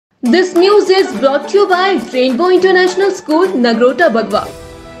This news is brought to you by Rainbow International School, Nagrota, Bagwa.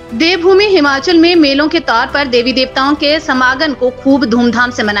 देवभूमि हिमाचल में मेलों के तौर पर देवी देवताओं के समागम को खूब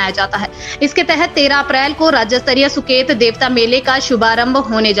धूमधाम से मनाया जाता है। इसके तहत 13 अप्रैल को राज्य स्तरीय सुकेत देवता मेले का शुभारंभ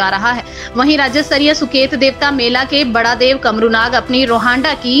होने जा रहा है। वहीं राज्य स्तरीय सुकेत देवता मेला के बड़ा देव कमरूनाग अपनी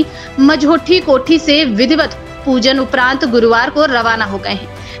रोहांडा की मझोठी कोठी से विधिवत पूजन उपरांत गुरुवार को रवाना हो गए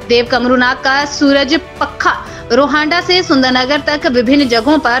हैं। देव कमरूनाग का सूरज पक्खा रोहांडा से सुंदरनगर तक विभिन्न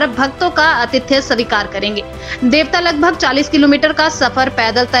जगहों पर भक्तों का आतिथ्य स्वीकार करेंगे। देवता लगभग 40 किलोमीटर का सफर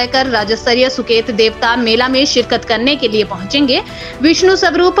पैदल तय कर राज्य स्तरीय सुकेत देवता मेला में शिरकत करने के लिए पहुंचेंगे। विष्णु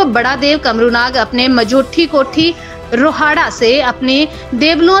स्वरूप बड़ा देव कमरूनाग अपने मझोठी कोठी रोहाड़ा से अपने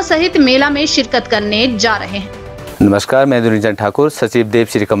देवलुओं सहित मेला में शिरकत करने जा रहे हैं। नमस्कार, मैं दुनिजन ठाकुर, सचिव देव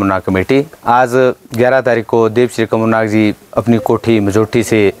श्री कमरूनाग कमेटी। आज 11 तारीख को देव श्री कमरूनाग जी अपनी कोठी मझोठी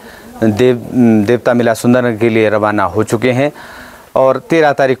से देवता मेला सुंदरनगर के लिए रवाना हो चुके हैं और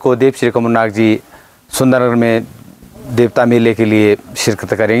 13 तारीख को देव श्री कमरूनाग जी सुंदरनगर में देवता मेले के लिए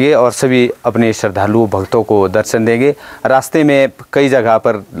शिरकत करेंगे और सभी अपने श्रद्धालु भक्तों को दर्शन देंगे। रास्ते में कई जगह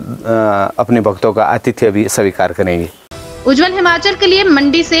पर अपने भक्तों का आतिथ्य भी स्वीकार करेंगे। उज्जवल हिमाचल के लिए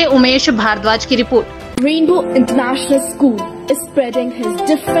मंडी से उमेश भारद्वाज की report. Rainbow International School is spreading his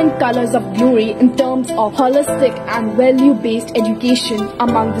different colors of glory in terms of holistic and value-based education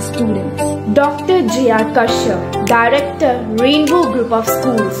among the students. Dr. J.R. Kashyap, Director, Rainbow Group of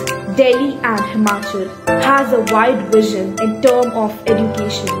Schools, Delhi and Himachal, has a wide vision in terms of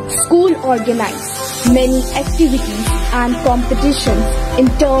education. School organizes many activities and competitions in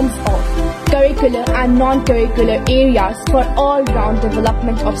terms of curricular and non-curricular areas for all-round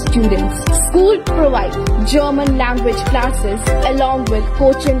development of students. School provides German language classes along with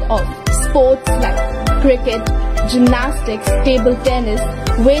coaching of sports like cricket, gymnastics, table tennis,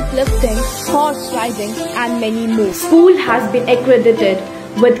 weightlifting, horse riding and many more. School has been accredited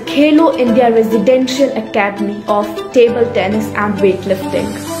with Khelo India Residential Academy of Table Tennis and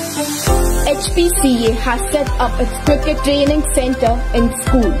Weightlifting. HPCA has set up its cricket training center in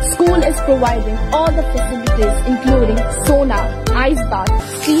school. School is providing all the facilities including sauna, ice bath,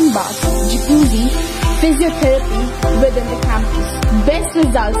 steam bath, jacuzzi, physiotherapy within the campus. Best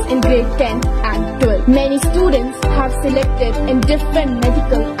results in grade 10 and 12. Many students have selected in different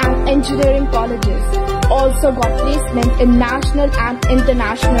medical and engineering colleges. Also got placement in national and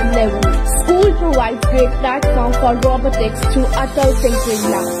international level. School provides great platform for robotics through Atal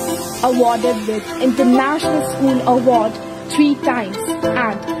Tinkering Lab. Awarded with International School Award 3 times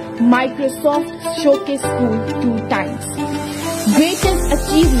and Microsoft Showcase School 2 times. Greatest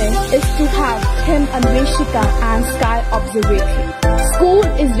achievement is to have Him Anveshika and Sky Observatory. School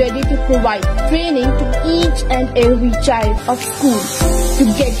is ready to provide training to each and every child of school to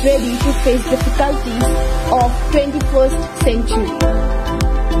get ready to face difficulties of 21st century.